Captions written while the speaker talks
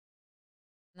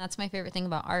That's my favorite thing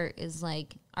about art is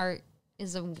like art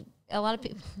is a lot of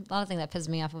things that piss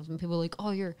me off when people are like,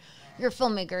 oh, you're a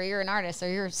filmmaker, you're an artist, or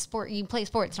you're a sport, you play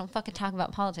sports, don't fucking talk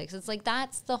about politics. It's like,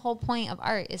 that's the whole point of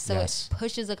art, is so it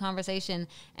pushes a conversation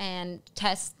and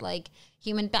tests like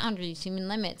human boundaries, human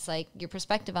limits, like your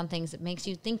perspective on things. It makes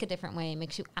you think a different way, it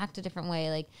makes you act a different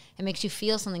way, like it makes you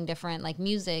feel something different, like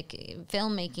music,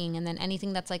 filmmaking, and then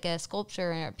anything that's like a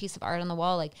sculpture or a piece of art on the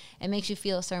wall, like it makes you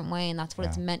feel a certain way, and that's what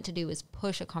it's meant to do, is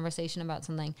push a conversation about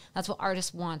something. That's what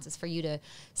artist wants, is for you to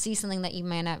see something that you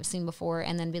might not have seen before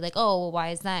and then be like, oh, well, why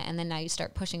is that? And then now you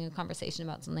start pushing a conversation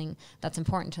about something that's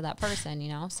important to that person, you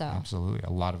know? So absolutely.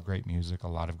 A lot of great music, a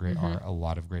lot of great art, a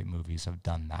lot of great movies have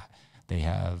done that. They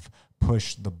have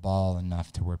pushed the ball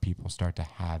enough to where people start to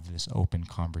have this open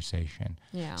conversation.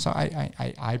 Yeah. So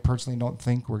I personally don't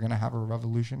think we're going to have a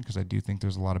revolution, because I do think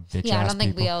there's a lot of bitch ass people. I don't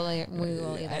think we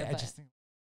will either. I just think